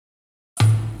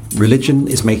religion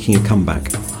is making a comeback.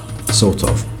 Sort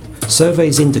of.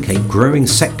 Surveys indicate growing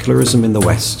secularism in the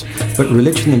West, but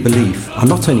religion and belief are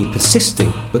not only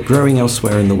persisting, but growing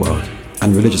elsewhere in the world,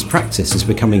 and religious practice is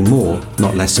becoming more,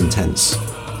 not less intense.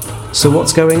 So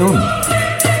what's going on?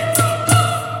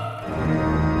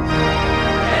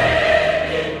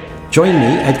 Join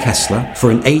me, Ed Kessler,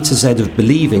 for an A to Z of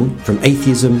believing from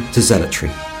atheism to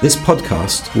zealotry. This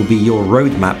podcast will be your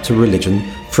roadmap to religion,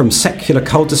 from secular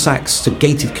cul-de-sacs to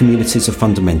gated communities of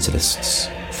fundamentalists.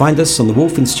 Find us on the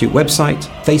Wolf Institute website,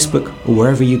 Facebook, or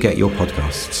wherever you get your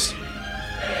podcasts.